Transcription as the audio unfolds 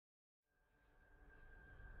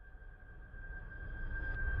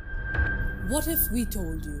What if we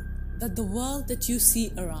told you that the world that you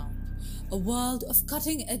see around, a world of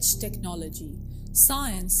cutting-edge technology,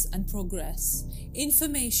 science and progress,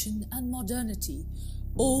 information and modernity,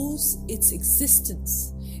 owes its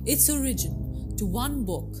existence, its origin to one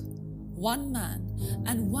book, one man,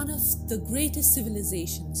 and one of the greatest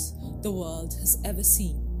civilizations the world has ever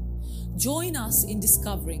seen? Join us in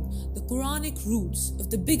discovering the Quranic roots of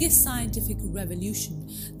the biggest scientific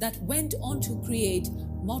revolution that went on to create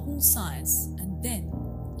modern science and then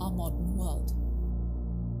our modern world.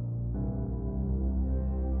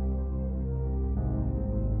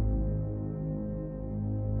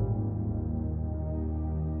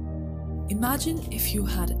 Imagine if you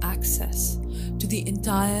had access to the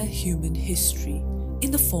entire human history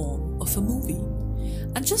in the form of a movie.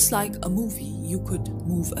 And just like a movie, you could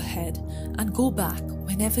move ahead and go back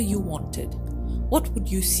whenever you wanted. What would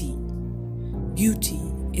you see? Beauty,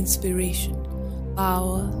 inspiration,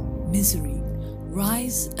 power, misery,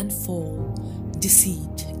 rise and fall,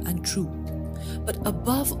 deceit and truth. But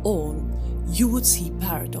above all, you would see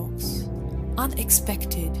paradox,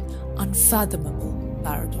 unexpected, unfathomable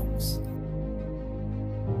paradox.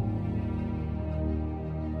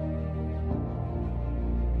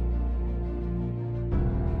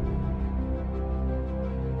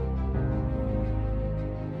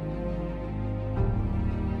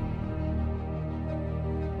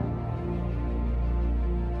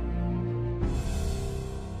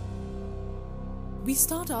 We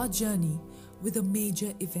start our journey with a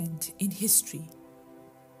major event in history.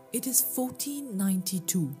 It is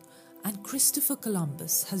 1492 and Christopher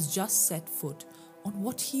Columbus has just set foot on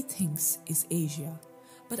what he thinks is Asia,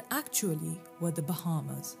 but actually were the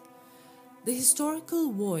Bahamas. The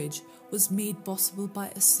historical voyage was made possible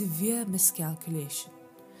by a severe miscalculation.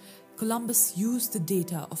 Columbus used the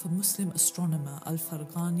data of a Muslim astronomer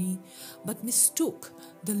Al-Farghani, but mistook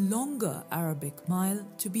the longer Arabic mile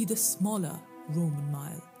to be the smaller Roman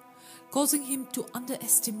mile, causing him to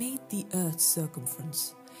underestimate the Earth's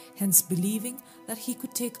circumference, hence believing that he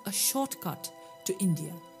could take a shortcut to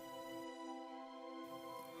India.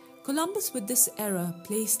 Columbus with this error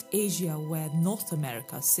placed Asia where North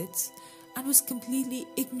America sits and was completely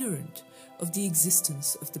ignorant of the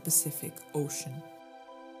existence of the Pacific Ocean.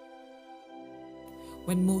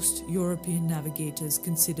 When most European navigators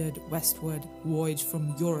considered westward voyage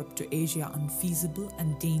from Europe to Asia unfeasible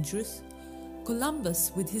and dangerous,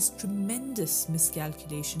 Columbus, with his tremendous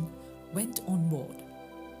miscalculation, went on board.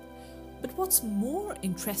 But what's more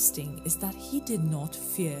interesting is that he did not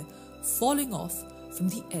fear falling off from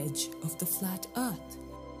the edge of the flat earth.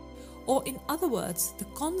 Or in other words, the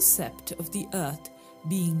concept of the earth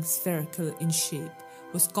being spherical in shape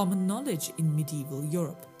was common knowledge in medieval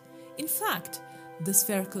Europe. In fact, the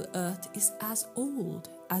spherical earth is as old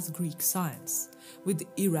as Greek science, with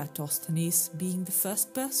Eratosthenes being the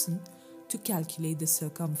first person to calculate the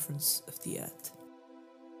circumference of the earth.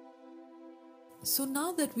 So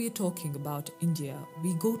now that we are talking about India,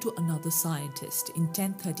 we go to another scientist in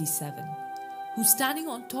 1037, who, standing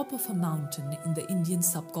on top of a mountain in the Indian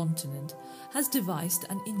subcontinent, has devised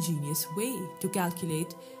an ingenious way to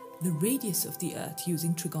calculate the radius of the earth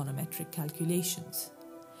using trigonometric calculations.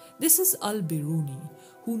 This is Al-Biruni,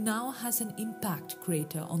 who now has an impact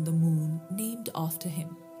crater on the moon named after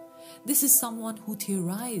him. This is someone who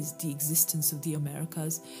theorized the existence of the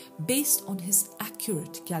Americas based on his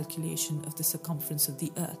accurate calculation of the circumference of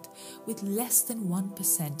the Earth with less than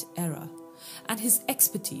 1% error, and his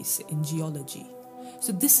expertise in geology.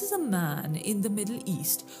 So this is a man in the Middle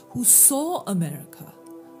East who saw America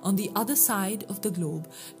on the other side of the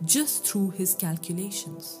globe just through his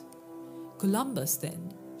calculations. Columbus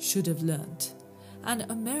then should have learnt, and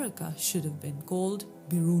America should have been called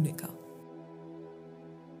Birunica.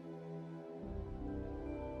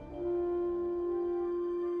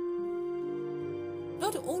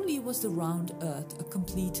 Not only was the round earth a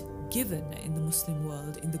complete given in the Muslim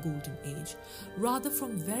world in the Golden Age, rather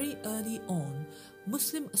from very early on,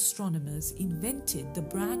 Muslim astronomers invented the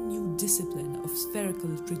brand new discipline of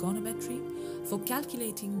spherical trigonometry for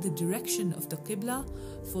calculating the direction of the Qibla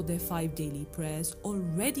for their 5 daily prayers,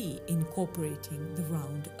 already incorporating the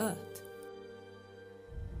round earth.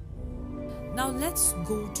 Now let's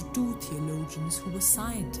go to two theologians who were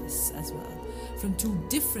scientists as well, from two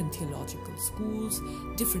different theological schools,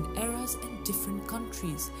 different eras and different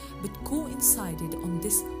countries, but coincided on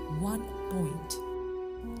this one point: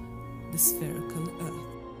 the spherical earth.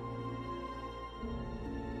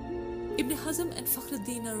 Ibn Hazm and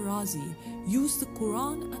Fakhruddin al-Razi used the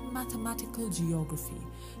Quran and mathematical geography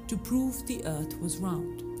to prove the earth was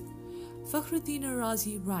round. Fakhruddin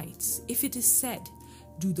al-Razi writes, "If it is said,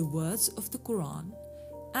 do the words of the Quran,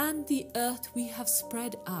 and the earth we have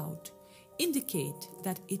spread out indicate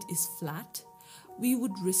that it is flat, we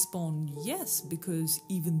would respond yes, because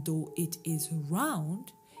even though it is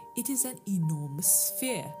round, it is an enormous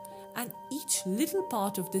sphere, and each little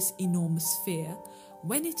part of this enormous sphere,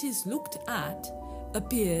 when it is looked at,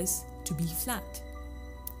 appears to be flat.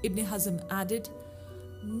 Ibn Hazm added,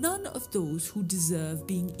 none of those who deserve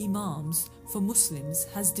being imams for Muslims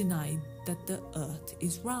has denied that the earth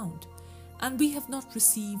is round, and we have not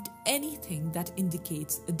received anything that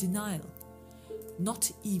indicates a denial,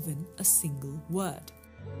 not even a single word.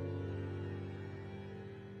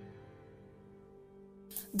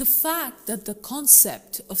 The fact that the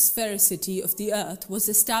concept of sphericity of the earth was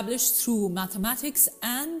established through mathematics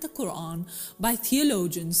and the Quran by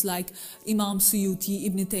theologians like Imam Suyuti,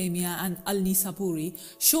 Ibn Taymiyyah and Al-Nisapuri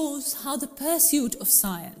shows how the pursuit of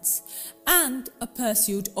science and a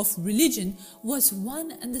pursuit of religion was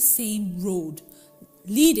one and the same road,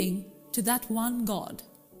 leading to that one God.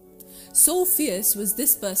 So fierce was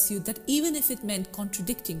this pursuit that even if it meant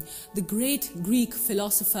contradicting the great Greek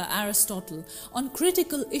philosopher Aristotle on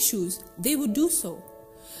critical issues, they would do so.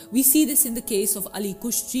 We see this in the case of Ali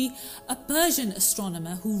Kushji, a Persian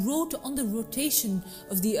astronomer who wrote on the rotation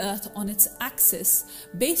of the earth on its axis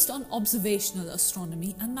based on observational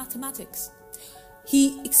astronomy and mathematics.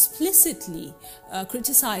 He explicitly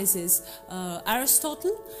criticizes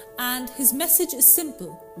Aristotle, and his message is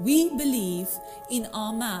simple. We believe in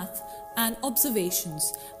our math and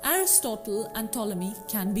observations. Aristotle and Ptolemy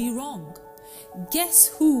can be wrong. Guess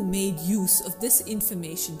who made use of this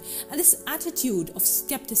information and this attitude of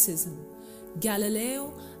skepticism?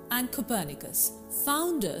 Galileo and Copernicus,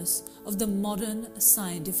 founders of the modern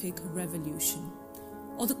scientific revolution.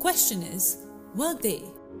 Or the question is, were they?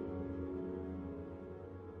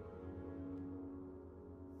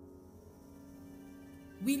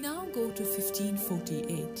 We now go to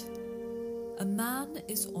 1548. A man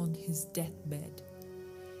is on his deathbed.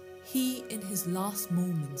 He, in his last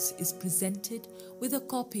moments, is presented with a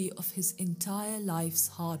copy of his entire life's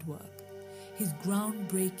hard work, his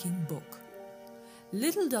groundbreaking book.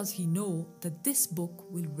 Little does he know that this book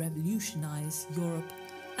will revolutionize Europe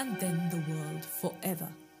and then the world forever.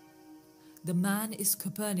 The man is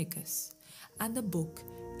Copernicus, and the book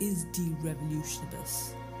is De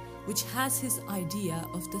Revolutionibus, which has his idea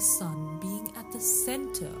of the sun being at the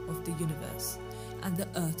center of the universe and the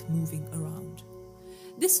earth moving around.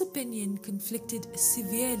 This opinion conflicted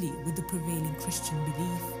severely with the prevailing Christian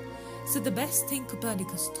belief, so the best thing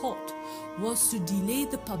Copernicus thought was to delay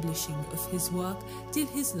the publishing of his work till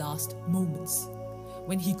his last moments,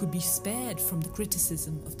 when he could be spared from the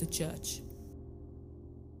criticism of the church.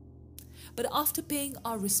 But after paying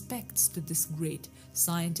our respects to this great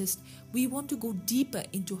scientist, we want to go deeper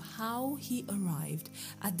into how he arrived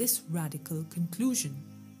at this radical conclusion.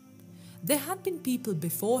 There had been people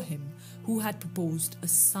before him who had proposed a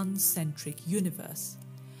sun-centric universe,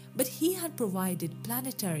 but he had provided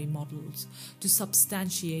planetary models to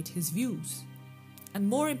substantiate his views. And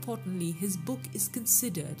more importantly, his book is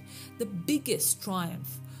considered the biggest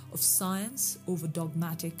triumph of science over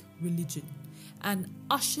dogmatic religion, and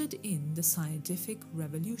ushered in the scientific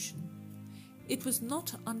revolution. It was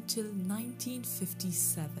not until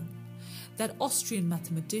 1957 that Austrian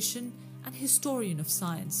mathematician and historian of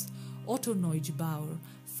science Otto Neugebauer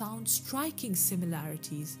found striking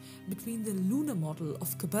similarities between the lunar model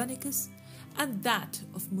of Copernicus and that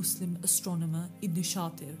of Muslim astronomer Ibn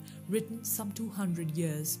Shatir, written some 200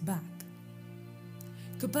 years back.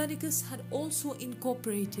 Copernicus had also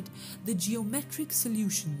incorporated the geometric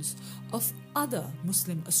solutions of other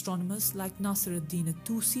Muslim astronomers like Nasiruddin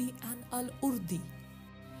al-Tusi and al-Urdi.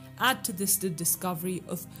 Add to this the discovery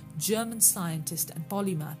of German scientist and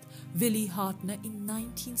polymath Willi Hartner in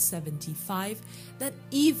 1975 that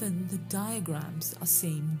even the diagrams are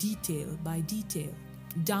same detail by detail,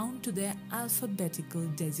 down to their alphabetical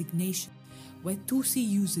designation, where Tusi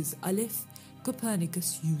uses Aleph,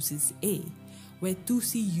 Copernicus uses A. Where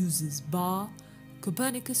Tusi uses Ba,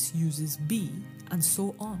 Copernicus uses B, and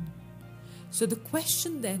so on. So the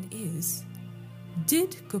question then is,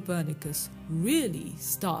 did Copernicus really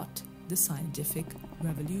start the scientific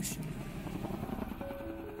revolution?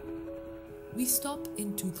 We stop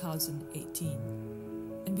in 2018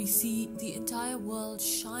 and we see the entire world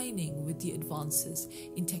shining with the advances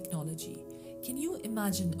in technology. Can you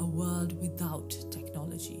imagine a world without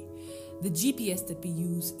technology? The GPS that we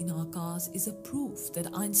use in our cars is a proof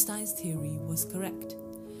that Einstein's theory was correct.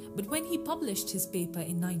 But when he published his paper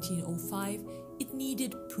in 1905, it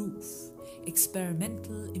needed proof,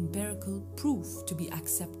 experimental, empirical proof to be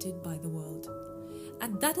accepted by the world.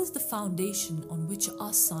 And that is the foundation on which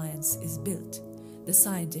our science is built, the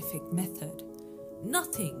scientific method.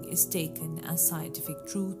 Nothing is taken as scientific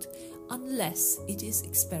truth unless it is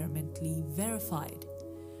experimentally verified.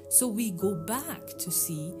 So we go back to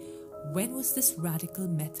see when was this radical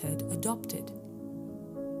method adopted.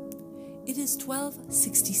 It is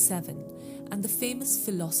 1267 and the famous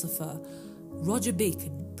philosopher Roger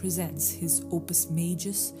Bacon presents his opus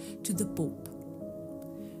majus to the Pope.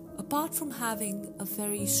 Apart from having a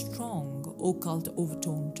very strong occult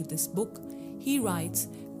overtone to this book, he writes,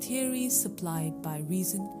 theories supplied by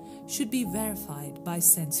reason should be verified by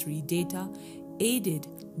sensory data, aided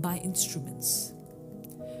by instruments.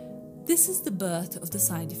 This is the birth of the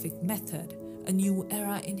scientific method, a new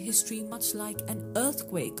era in history, much like an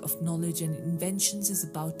earthquake of knowledge and inventions is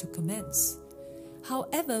about to commence.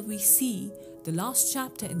 However, we see the last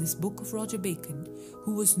chapter in this book of Roger Bacon,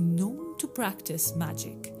 who was known to practice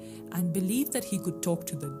magic and believed that he could talk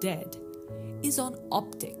to the dead, is on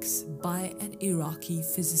optics by an Iraqi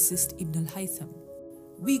physicist Ibn al-Haytham.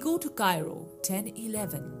 We go to Cairo,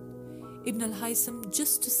 1011. Ibn al-Haytham,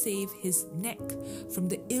 just to save his neck from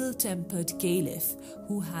the ill-tempered caliph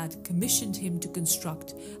who had commissioned him to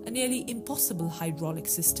construct a nearly impossible hydraulic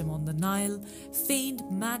system on the Nile, feigned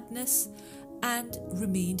madness and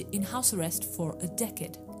remained in house arrest for a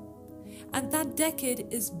decade. And that decade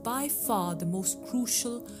is by far the most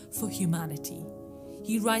crucial for humanity.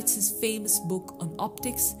 He writes his famous book on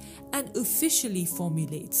optics and officially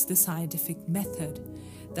formulates the scientific method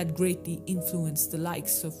that greatly influenced the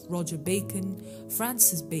likes of Roger Bacon,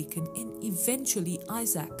 Francis Bacon, and eventually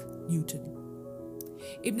Isaac Newton.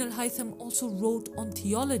 Ibn al-Haytham also wrote on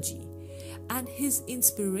theology, and his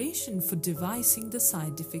inspiration for devising the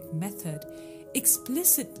scientific method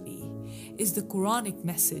explicitly is the Quranic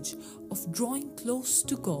message of drawing close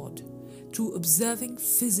to God through observing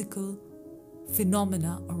physical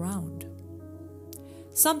phenomena around.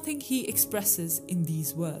 Something he expresses in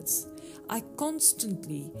these words: I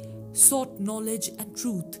constantly sought knowledge and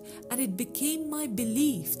truth, and it became my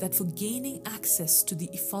belief that for gaining access to the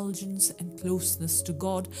effulgence and closeness to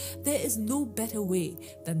God, there is no better way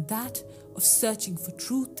than that of searching for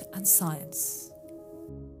truth and science.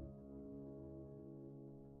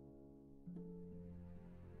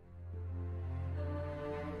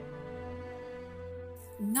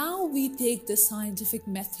 Now we take the scientific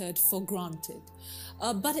method for granted.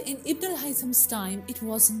 But in Ibn al-Haytham's time, it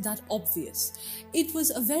wasn't that obvious. It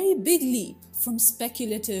was a very big leap from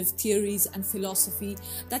speculative theories and philosophy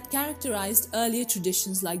that characterized earlier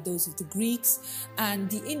traditions like those of the Greeks and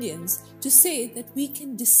the Indians to say that we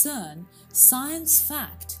can discern science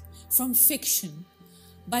fact from fiction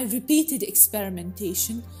by repeated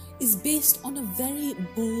experimentation is based on a very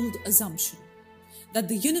bold assumption that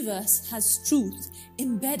the universe has truth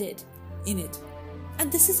embedded in it. And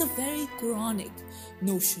this is a very Quranic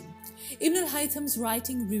notion. Ibn al-Haytham's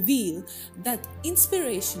writing reveal that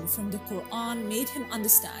inspiration from the Quran made him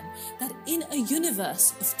understand that in a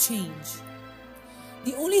universe of change,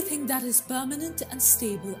 the only thing that is permanent and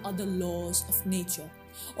stable are the laws of nature,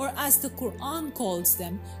 or as the Quran calls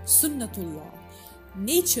them, sunnatullah.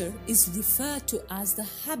 Nature is referred to as the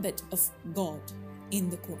habit of God in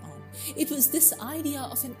the Quran. It was this idea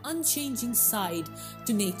of an unchanging side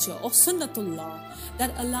to nature, or sunnatullah,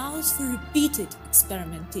 that allows for repeated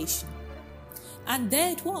experimentation. And there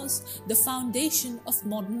it was, the foundation of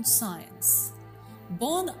modern science,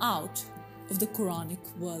 born out of the Quranic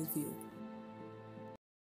worldview.